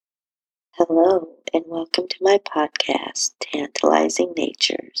Hello, and welcome to my podcast, Tantalizing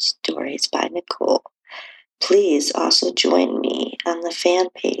Nature Stories by Nicole. Please also join me on the fan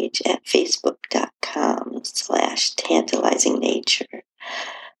page at facebook.com/tantalizingnature.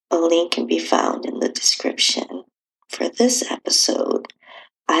 A link can be found in the description. For this episode,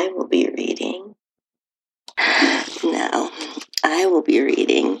 I will be reading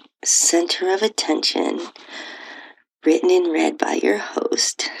Center of Attention, written and read by your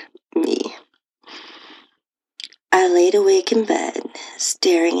host, me. I laid awake in bed,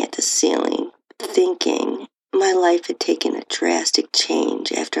 staring at the ceiling, thinking my life had taken a drastic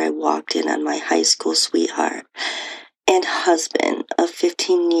change after I walked in on my high school sweetheart and husband of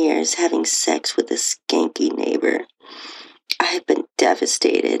 15 years having sex with a skanky neighbor. I had been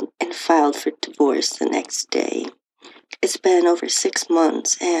devastated and filed for divorce the next day. It's been over 6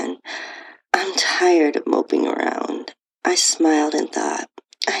 months and I'm tired of moping around. I smiled and thought,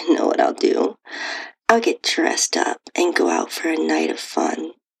 I know what I'll do. I'll get dressed up and go out for a night of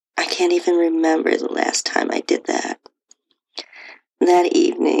fun. I can't even remember the last time I did that. That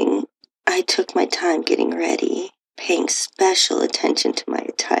evening, I took my time getting ready, paying special attention to my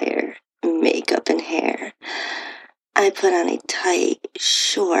attire, makeup, and hair. I put on a tight,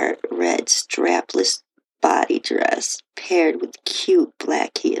 short, red strapless body dress paired with cute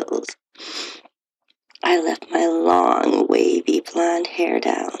black heels. I left my long, wavy blonde hair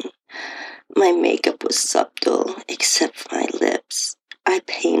down. My makeup was subtle, except for my lips. I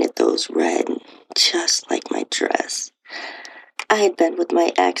painted those red, just like my dress. I had been with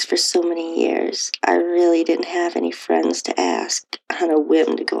my ex for so many years, I really didn't have any friends to ask on a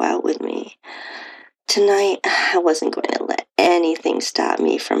whim to go out with me. Tonight, I wasn't going to let anything stop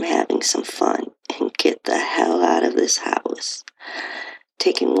me from having some fun and get the hell out of this house.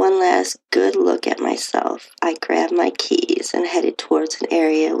 Taking one last good look at myself, I grabbed my keys and headed towards an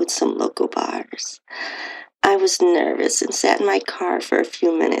area with some local bars. I was nervous and sat in my car for a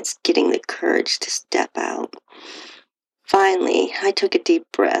few minutes, getting the courage to step out. Finally, I took a deep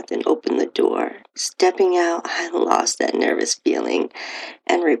breath and opened the door. Stepping out, I lost that nervous feeling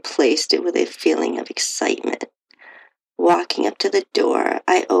and replaced it with a feeling of excitement. Walking up to the door,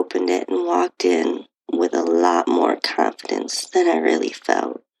 I opened it and walked in with a lot more confidence than I really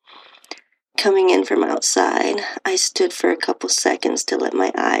felt. Coming in from outside, I stood for a couple seconds to let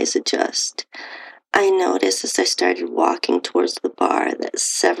my eyes adjust. I noticed as I started walking towards the bar that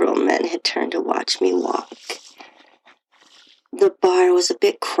several men had turned to watch me walk. The bar was a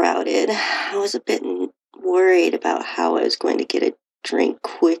bit crowded. I was a bit worried about how I was going to get a drink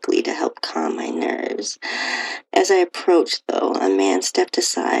quickly to help calm my nerves. As I approached, though, a man stepped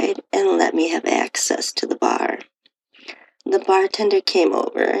aside and let me have access to the bar. The bartender came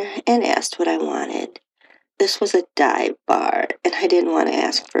over and asked what I wanted. This was a dive bar, and I didn't want to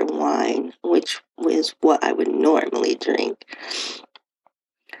ask for wine, which was what I would normally drink.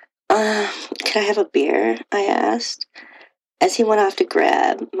 Could I have a beer? I asked. As he went off to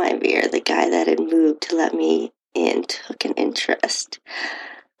grab my beer, the guy that had moved to let me in took an interest.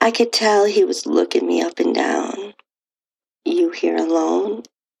 I could tell he was looking me up and down. You here alone?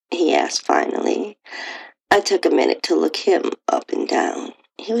 He asked finally. I took a minute to look him up and down.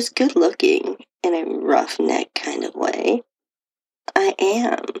 He was good looking in a roughneck kind of way. I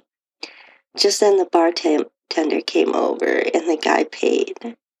am. Just then the bartender came over and the guy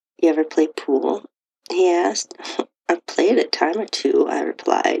paid. You ever play pool? He asked. I've played a time or two, I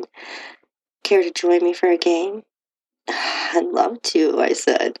replied. Care to join me for a game? I'd love to, I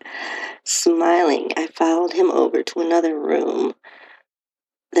said. Smiling, I followed him over to another room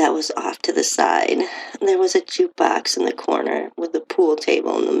that was off to the side. There was a jukebox in the corner with a pool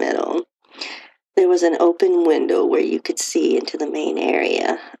table in the middle. There was an open window where you could see into the main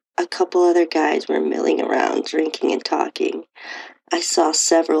area. A couple other guys were milling around, drinking and talking. I saw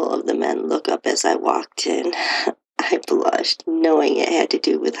several of the men look up as I walked in. I blushed, knowing it had to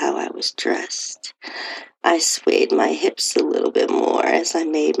do with how I was dressed. I swayed my hips a little bit more as I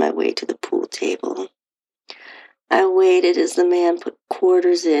made my way to the pool table. I waited as the man put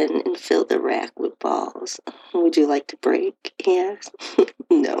quarters in and filled the rack with balls. Would you like to break? He asked.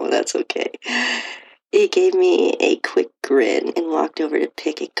 No, that's okay. He gave me a quick grin and walked over to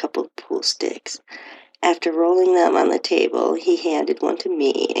pick a couple of pool sticks. After rolling them on the table, he handed one to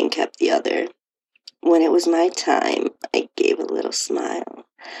me and kept the other. When it was my time, I gave a little smile.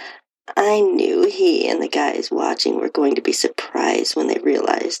 I knew he and the guys watching were going to be surprised when they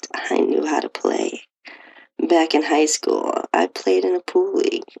realized I knew how to play. Back in high school, I played in a pool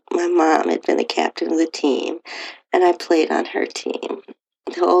league. My mom had been the captain of the team, and I played on her team.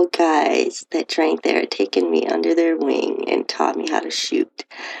 The old guys that drank there had taken me under their wing and taught me how to shoot.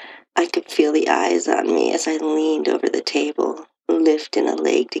 I could feel the eyes on me as I leaned over the table, lifting a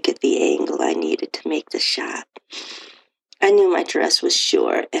leg to get the angle I needed to make the shot. I knew my dress was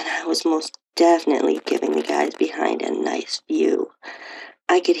short, and I was most definitely giving the guys behind a nice view.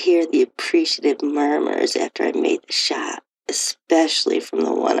 I could hear the appreciative murmurs after I made the shot, especially from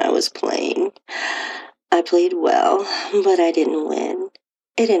the one I was playing. I played well, but I didn't win.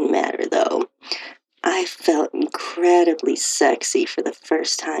 It didn't matter, though. I felt incredibly sexy for the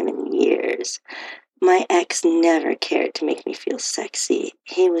first time in years. My ex never cared to make me feel sexy.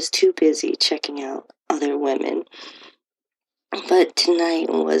 He was too busy checking out other women. But tonight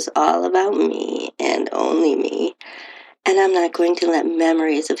was all about me and only me, and I'm not going to let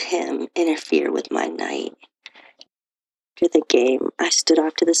memories of him interfere with my night. After the game, I stood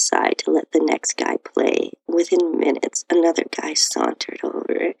off to the side to let the next guy play. Within minutes, another guy sauntered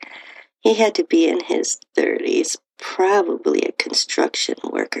over. He had to be in his 30s, probably a construction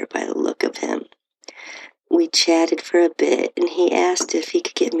worker by the look of him. We chatted for a bit, and he asked if he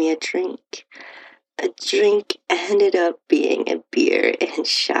could get me a drink. A drink ended up being a beer and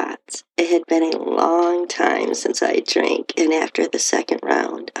shots. It had been a long time since I drank, and after the second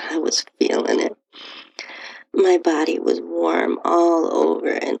round, I was feeling it. My body was warm all over,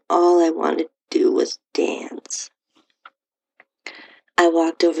 and all I wanted to do was dance. I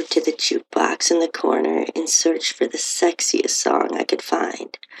walked over to the jukebox in the corner and searched for the sexiest song I could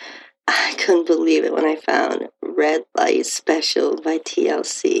find. I couldn't believe it when I found Red Light Special by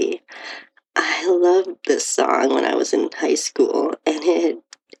TLC. I loved this song when I was in high school, and it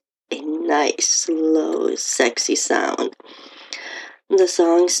had a nice, slow, sexy sound. The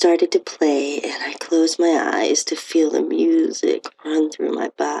song started to play, and I closed my eyes to feel the music run through my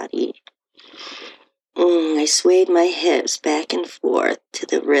body. I swayed my hips back and forth to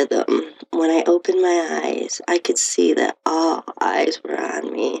the rhythm. When I opened my eyes, I could see that all eyes were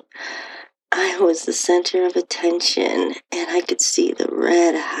on me. I was the center of attention, and I could see the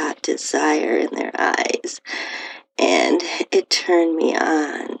red-hot desire in their eyes, and it turned me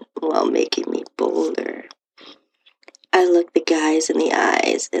on while making me bolder. I looked the guys in the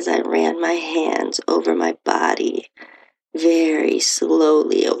eyes as I ran my hands over my body, very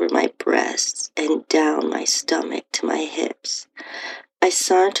slowly over my breasts and down my stomach to my hips. I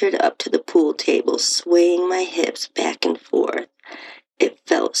sauntered up to the pool table, swaying my hips back and forth. It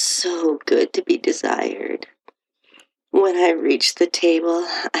felt so good to be desired. When I reached the table,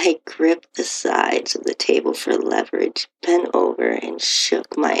 I gripped the sides of the table for leverage, bent over, and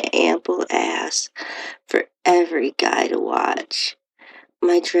shook my ample ass for every guy to watch.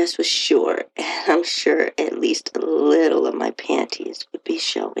 My dress was short, and I'm sure at least a little of my panties would be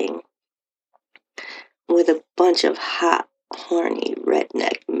showing. With a bunch of hot, horny,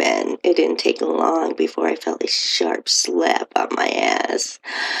 redneck men, it didn't take long before I felt a sharp slap on my ass.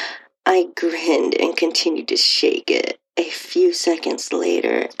 I grinned and continued to shake it. A few seconds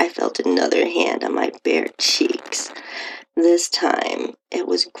later, I felt another hand on my bare cheeks. This time, it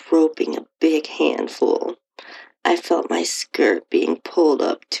was groping a big handful. I felt my skirt being pulled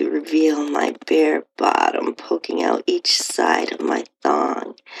up to reveal my bare bottom poking out each side of my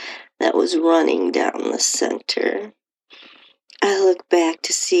thong that was running down the center. I looked back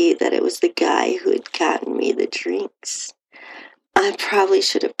to see that it was the guy who had gotten me the drinks. I probably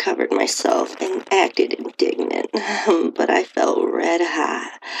should have covered myself and acted indignant, but I felt red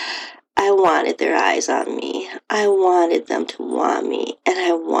hot. I wanted their eyes on me. I wanted them to want me, and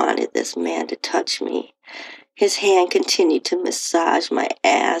I wanted this man to touch me. His hand continued to massage my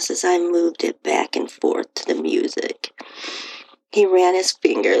ass as I moved it back and forth to the music. He ran his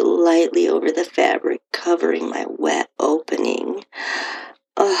finger lightly over the fabric, covering my wet opening.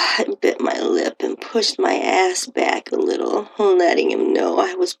 I bit my lip and pushed my ass back a little, letting him know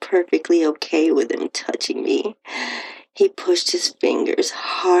I was perfectly okay with him touching me. He pushed his fingers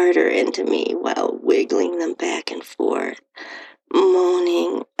harder into me while wiggling them back and forth.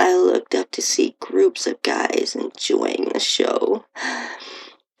 Moaning, I looked up to see groups of guys enjoying the show.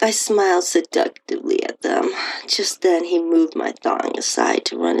 I smiled seductively at them. Just then he moved my thong aside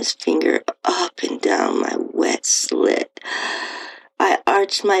to run his finger up and down my wet slit. I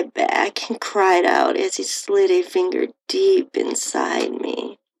arched my back and cried out as he slid a finger deep inside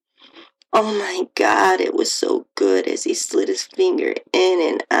me. Oh my God, it was so good as he slid his finger in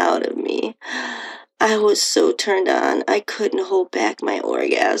and out of me. I was so turned on, I couldn't hold back my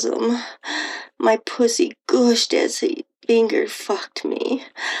orgasm. My pussy gushed as he finger fucked me.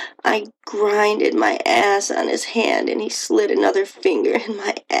 I grinded my ass on his hand and he slid another finger in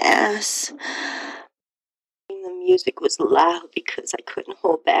my ass. The music was loud because I couldn't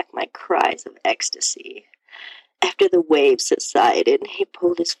hold back my cries of ecstasy. After the wave subsided, he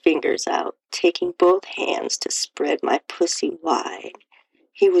pulled his fingers out, taking both hands to spread my pussy wide.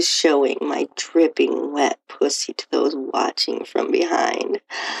 He was showing my dripping wet pussy to those watching from behind.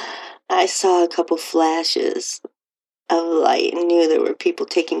 I saw a couple flashes of light and knew there were people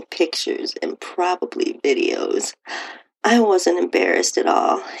taking pictures and probably videos. I wasn't embarrassed at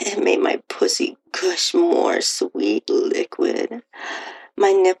all. It made my pussy gush more sweet liquid.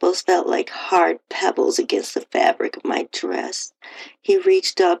 My nipples felt like hard pebbles against the fabric of my dress. He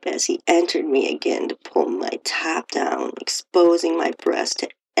reached up as he entered me again to pull my top down, exposing my breast to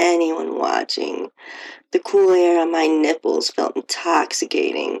anyone watching. The cool air on my nipples felt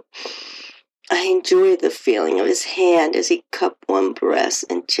intoxicating. I enjoyed the feeling of his hand as he cupped one breast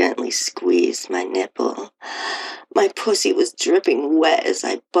and gently squeezed my nipple. My pussy was dripping wet as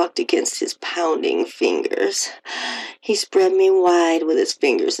I bucked against his pounding fingers. He spread me wide with his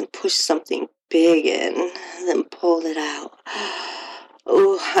fingers and pushed something big in, then pulled it out.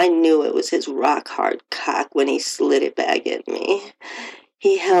 Oh, I knew it was his rock-hard cock when he slid it back at me.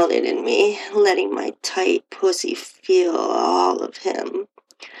 He held it in me, letting my tight pussy feel all of him.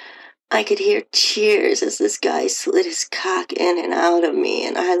 I could hear cheers as this guy slid his cock in and out of me,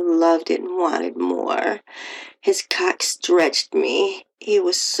 and I loved it and wanted more. His cock stretched me. He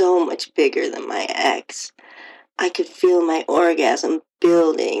was so much bigger than my ex. I could feel my orgasm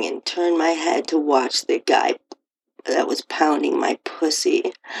building and turned my head to watch the guy that was pounding my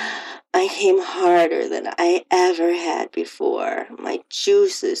pussy. I came harder than I ever had before. My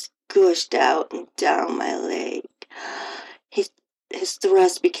juices gushed out and down my leg. His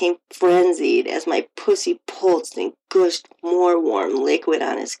thrust became frenzied as my pussy pulsed and gushed more warm liquid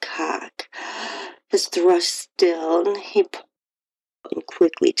on his cock. His thrust stilled. He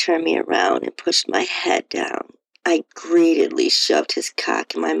quickly turned me around and pushed my head down. I greedily shoved his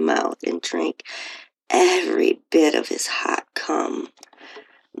cock in my mouth and drank every bit of his hot cum.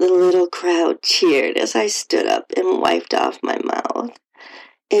 The little crowd cheered as I stood up and wiped off my mouth.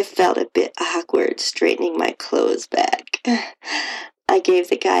 It felt a bit awkward straightening my clothes back. I gave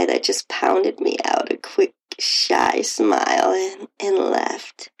the guy that just pounded me out a quick, shy smile and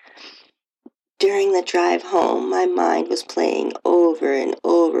left. During the drive home, my mind was playing over and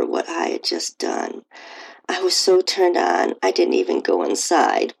over what I had just done. I was so turned on, I didn't even go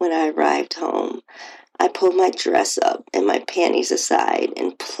inside when I arrived home. I pulled my dress up and my panties aside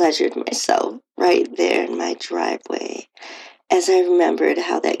and pleasured myself right there in my driveway as I remembered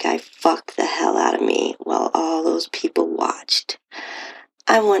how that guy fucked the hell out of me while all those people watched.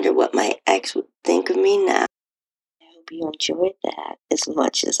 I wonder what my ex would think of me now. I hope you enjoyed that as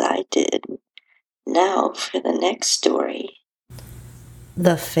much as I did. Now for the next story.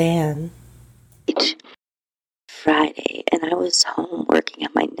 The Fan. It's Friday, and I was home working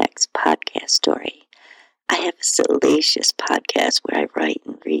on my next podcast story. I have a salacious podcast where I write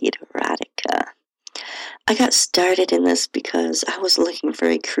and read erotica. I got started in this because I was looking for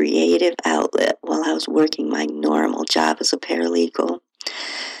a creative outlet while I was working my normal job as a paralegal.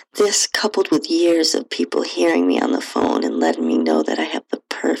 This, coupled with years of people hearing me on the phone and letting me know that I have the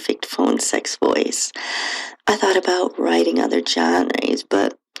perfect phone sex voice, I thought about writing other genres,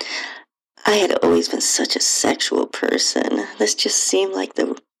 but I had always been such a sexual person. This just seemed like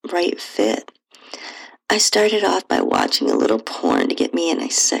the right fit. I started off by watching a little porn to get me in a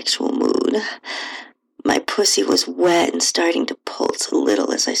sexual mood. My pussy was wet and starting to pulse a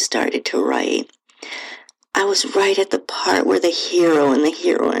little as I started to write. I was right at the part where the hero and the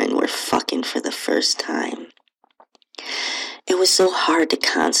heroine were fucking for the first time. It was so hard to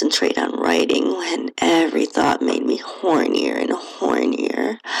concentrate on writing when every thought made me hornier and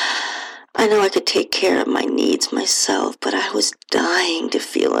hornier. I know I could take care of my needs myself, but I was dying to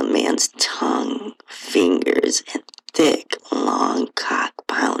feel a man's tongue, fingers, and thick, long cock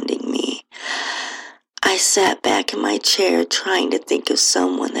pounding me. I sat back in my chair trying to think of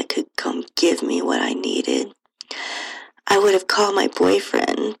someone that could come give me what I needed. I would have called my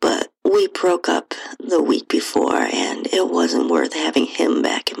boyfriend, but we broke up the week before and it wasn't worth having him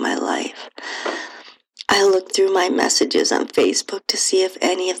back in my life. I looked through my messages on Facebook to see if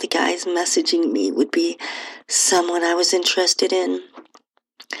any of the guys messaging me would be someone I was interested in.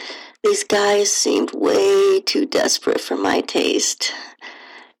 These guys seemed way too desperate for my taste.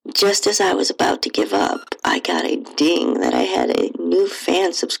 Just as I was about to give up, I got a ding that I had a new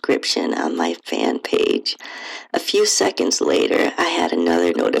fan subscription on my fan page. A few seconds later, I had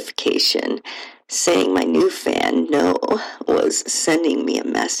another notification saying my new fan, No, was sending me a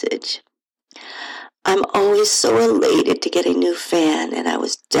message. I'm always so elated to get a new fan, and I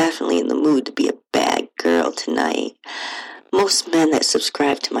was definitely in the mood to be a bad girl tonight. Most men that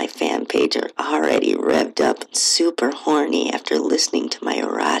subscribe to my fan page are already revved up and super horny after listening to my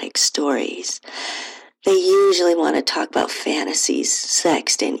erotic stories. They usually want to talk about fantasies,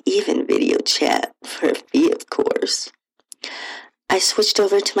 sex, and even video chat, for a fee, of course. I switched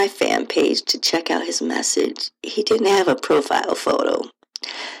over to my fan page to check out his message. He didn't have a profile photo.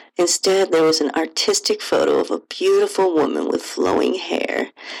 Instead, there was an artistic photo of a beautiful woman with flowing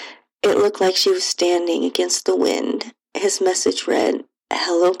hair. It looked like she was standing against the wind. His message read,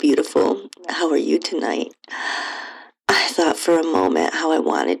 "Hello, beautiful. How are you tonight?" I thought for a moment how I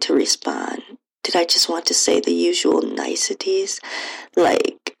wanted to respond. Did I just want to say the usual niceties?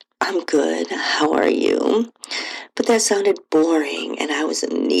 Like, "I'm good. How are you?" But that sounded boring, and I was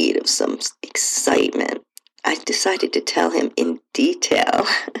in need of some excitement. I decided to tell him in detail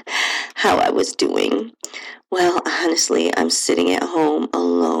how I was doing. Well, honestly, I'm sitting at home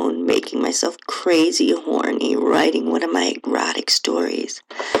alone, making myself crazy horny, writing one of my erotic stories.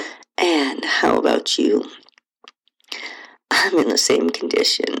 And how about you? I'm in the same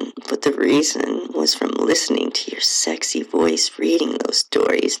condition, but the reason was from listening to your sexy voice reading those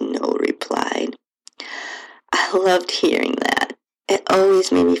stories, Noel replied. I loved hearing that. It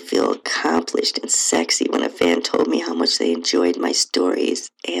always made me feel accomplished and sexy when a fan told me how much they enjoyed my stories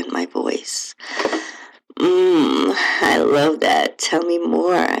and my voice. I love that. Tell me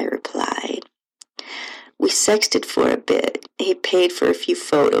more, I replied. We sexted for a bit. He paid for a few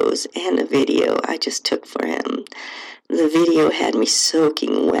photos and a video I just took for him. The video had me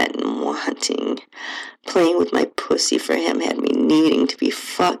soaking wet and wanting. Playing with my pussy for him had me needing to be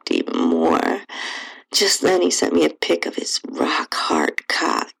fucked even more. Just then he sent me a pic of his rock-hard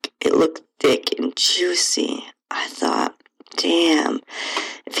cock. It looked thick and juicy. I thought, damn,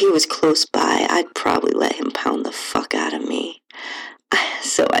 if he was close by, I'd probably let him pound the fuck out of me.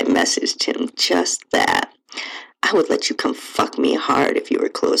 So I messaged him just that. I would let you come fuck me hard if you were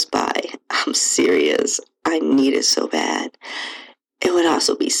close by. I'm serious. I need it so bad. It would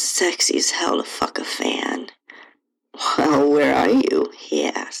also be sexy as hell to fuck a fan. Well, where are you? He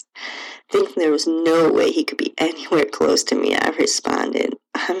asked. Thinking there was no way he could be anywhere close to me, I responded,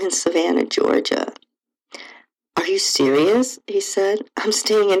 I'm in Savannah, Georgia. Are you serious? He said. I'm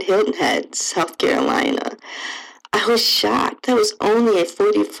staying in Hilton Head, South Carolina. I was shocked. That was only a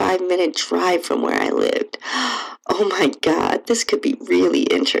 45-minute drive from where I lived. Oh my God, this could be really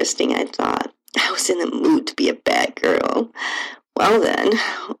interesting, I thought. I was in the mood to be a bad girl. Well then,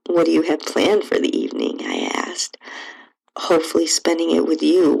 what do you have planned for the evening? I asked. Hopefully spending it with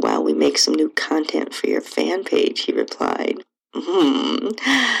you while we make some new content for your fan page, he replied.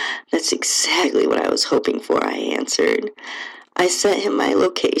 That's exactly what I was hoping for, I answered. I sent him my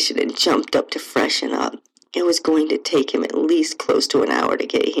location and jumped up to freshen up. It was going to take him at least close to an hour to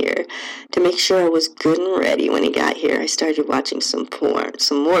get here. To make sure I was good and ready when he got here, I started watching some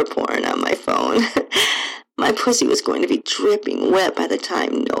more porn on my phone. My pussy was going to be dripping wet by the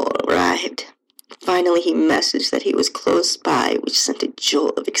time Noel arrived. Finally, he messaged that he was close by, which sent a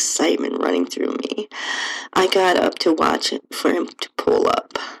jolt of excitement running through me. I got up to watch for him to pull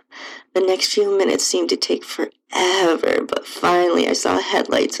up. The next few minutes seemed to take forever, but finally I saw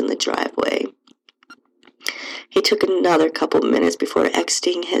headlights in the driveway. He took another couple minutes before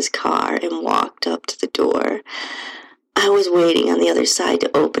exiting his car and walked up to the door. I was waiting on the other side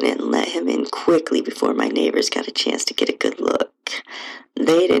to open it and let him in quickly before my neighbors got a chance to get a good look.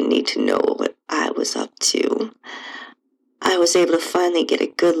 They didn't need to know what I was up to. I was able to finally get a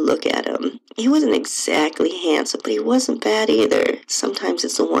good look at him. He wasn't exactly handsome, but he wasn't bad either. Sometimes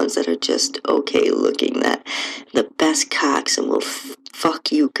it's the ones that are just okay looking that the best cocks and will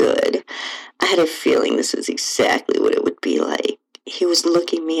fuck you good. I had a feeling this was exactly what it would be like. He was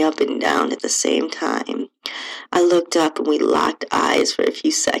looking me up and down at the same time. I looked up and we locked eyes for a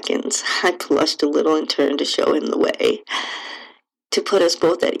few seconds. I blushed a little and turned to show him the way. To put us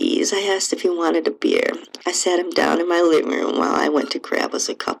both at ease, I asked if he wanted a beer. I sat him down in my living room while I went to grab us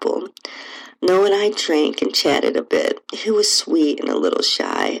a couple. Noah and I drank and chatted a bit. He was sweet and a little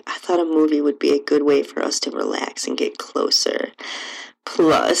shy. I thought a movie would be a good way for us to relax and get closer.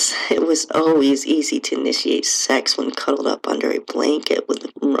 Plus, it was always easy to initiate sex when cuddled up under a blanket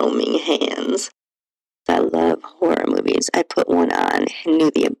with roaming hands. I love horror movies. I put one on and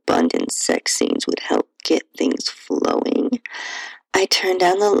knew the abundant sex scenes would help get things flowing. I turned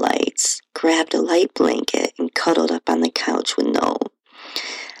down the lights, grabbed a light blanket, and cuddled up on the couch with Noel.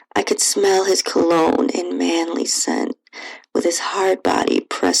 I could smell his cologne and manly scent. With his hard body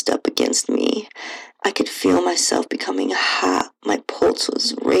pressed up against me, I could feel myself becoming hot. My pulse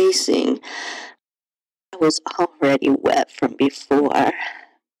was racing. I was already wet from before.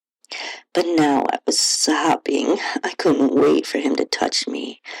 But now I was sobbing. I couldn't wait for him to touch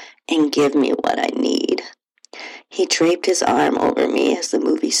me and give me what I need. He draped his arm over me as the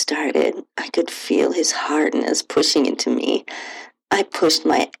movie started. I could feel his hardness pushing into me. I pushed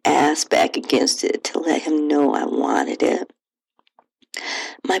my ass back against it to let him know I wanted it.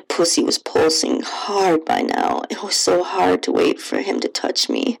 My pussy was pulsing hard by now. It was so hard to wait for him to touch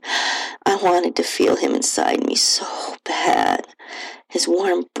me. I wanted to feel him inside me so bad. His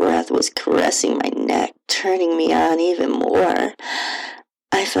warm breath was caressing my neck, turning me on even more.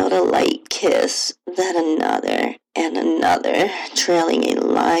 I felt a light kiss, then another and another, trailing a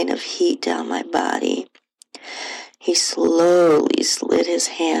line of heat down my body. He slowly slid his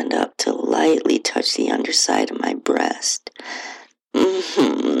hand up to lightly touch the underside of my breast.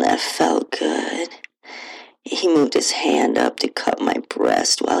 That felt good. He moved his hand up to cup my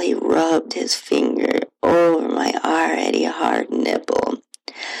breast while he rubbed his finger over my already hard nipple.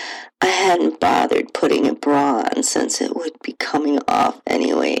 I hadn't bothered putting a bra on since it would be coming off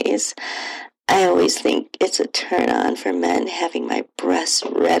anyways. I always think it's a turn on for men having my breasts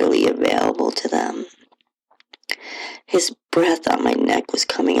readily available to them. His breath on my neck was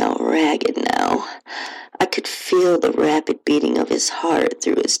coming out ragged now. I could feel the rapid beating of his heart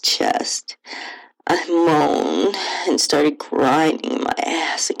through his chest. I moaned and started grinding my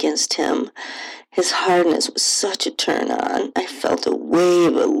ass against him. His hardness was such a turn on. I felt a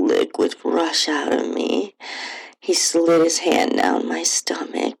wave of liquid rush out of me. He slid his hand down my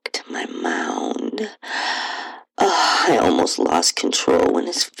stomach to my mound. I almost lost control when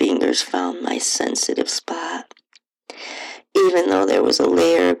his fingers found my sensitive spot. Even though there was a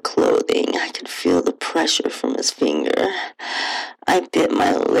layer of clothing, I could feel the pressure from his finger. I bit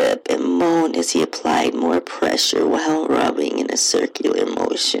my lip and moaned as he applied more pressure while rubbing in a circular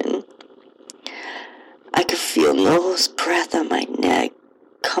motion. I could feel Noel's breath on my neck,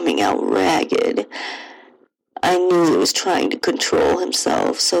 coming out ragged. I knew he was trying to control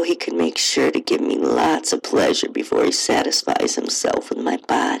himself so he could make sure to give me lots of pleasure before he satisfies himself with my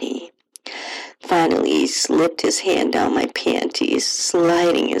body. Finally, he slipped his hand down my panties,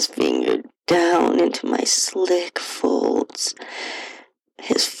 sliding his finger down into my slick folds.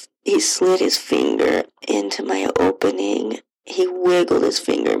 He slid his finger into my opening. He wiggled his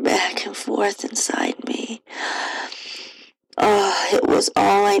finger back and forth inside me. It was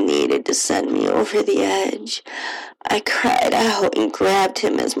all I needed to send me over the edge. I cried out and grabbed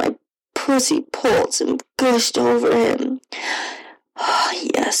him as my pussy pulsed and gushed over him.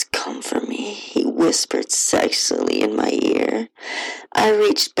 Yes, come for me, he whispered sexually in my ear. I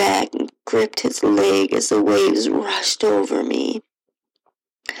reached back and gripped his leg as the waves rushed over me.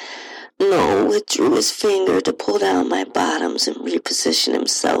 Noel withdrew his finger to pull down my bottoms and reposition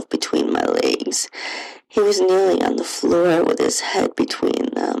himself between my legs. He was kneeling on the floor with his head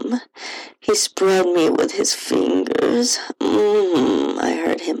between them. He spread me with his fingers. I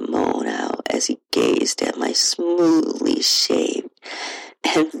heard him moan out as he gazed at my smoothly shaved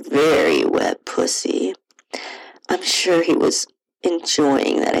and very wet pussy. I'm sure he was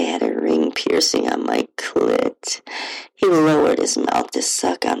enjoying that I had a ring piercing on my clit. He lowered his mouth to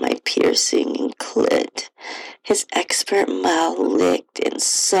suck on my piercing and clit. His expert mouth licked and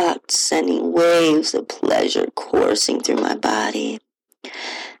sucked, sending waves of pleasure coursing through my body.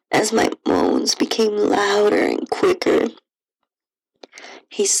 As my moans became louder and quicker,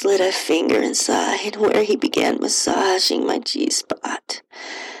 he slid a finger inside where he began massaging my G-spot.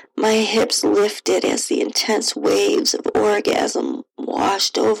 My hips lifted as the intense waves of orgasm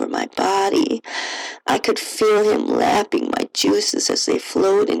washed over my body. I could feel him lapping my juices as they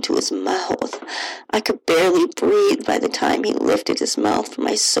flowed into his mouth. I could barely breathe by the time he lifted his mouth from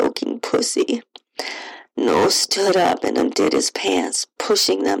my soaking pussy. Noel stood up and undid his pants,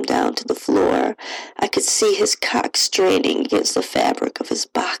 pushing them down to the floor. I could see his cock straining against the fabric of his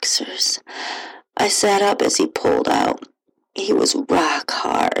boxers. I sat up as he pulled out. He was rock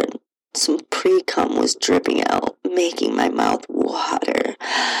hard. Some pre-cum was dripping out, making my mouth water.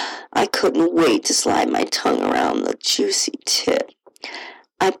 I couldn't wait to slide my tongue around the juicy tip.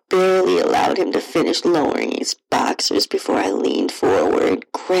 I barely allowed him to finish lowering his boxers before I leaned forward,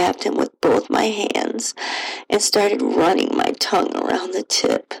 grabbed him with both my hands, and started running my tongue around the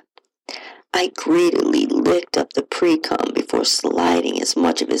tip. I greedily licked up the pre-cum before sliding as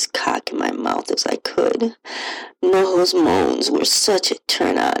much of his cock in my mouth as I could. Noel's moans were such a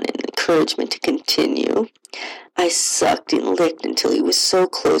turn-on and encouragement to continue. I sucked and licked until he was so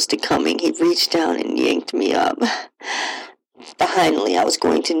close to coming he reached down and yanked me up. Finally, I was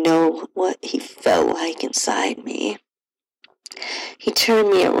going to know what he felt like inside me. He turned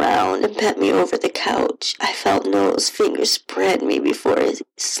me around and bent me over the couch. I felt Noah's fingers spread me before he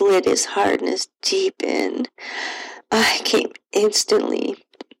slid his hardness deep in. I came instantly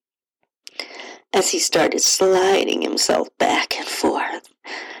as he started sliding himself back and forth.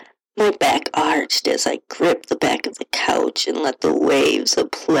 My back arched as I gripped the back of the couch and let the waves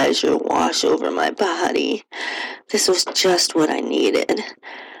of pleasure wash over my body. This was just what I needed,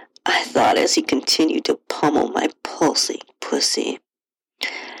 I thought as he continued to pummel my pulsing pussy.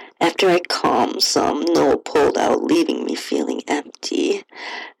 After I calmed some, Noah pulled out, leaving me feeling empty,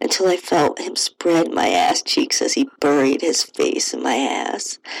 until I felt him spread my ass cheeks as he buried his face in my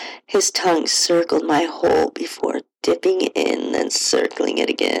ass. His tongue circled my hole before dipping in, then circling it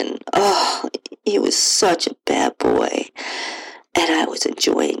again. Oh, he was such a bad boy, and I was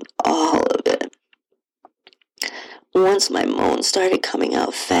enjoying all of it. Once my moans started coming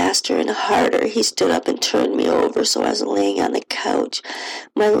out faster and harder, he stood up and turned me over so I was laying on the couch,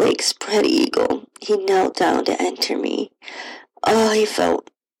 my legs spread eagle. He knelt down to enter me. Oh, he felt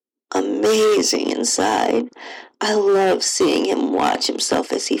amazing inside. I loved seeing him watch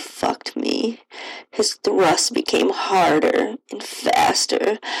himself as he fucked me. His thrusts became harder and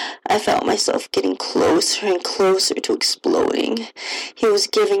faster. I felt myself getting closer and closer to exploding. He was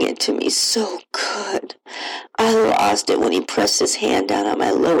giving it to me so good. I lost it when he pressed his hand down on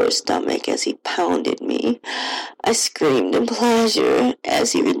my lower stomach as he pounded me. I screamed in pleasure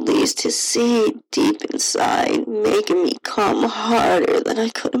as he released his seed deep inside, making me come harder than I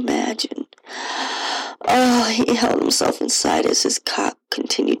could imagine. Oh, he held himself inside as his cock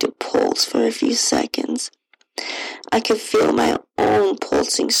continued to pulse for a few seconds. I could feel my own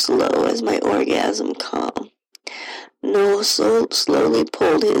pulsing slow as my orgasm come. Noah slowly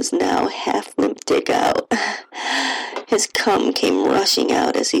pulled his now half-limp dick out. His cum came rushing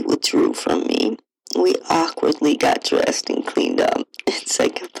out as he withdrew from me. We awkwardly got dressed and cleaned up and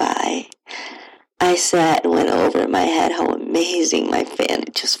said goodbye. I sat and went over in my head how amazing my fan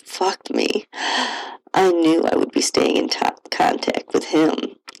had just fucked me. I knew I would be staying in top contact with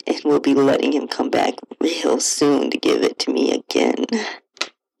him and will be letting him come back real soon to give it to me again.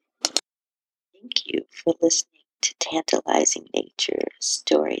 Thank you for listening to Tantalizing Nature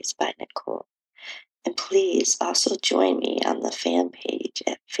Stories by Nicole. And please also join me on the fan page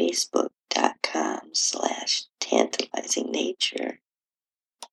at facebook.com/.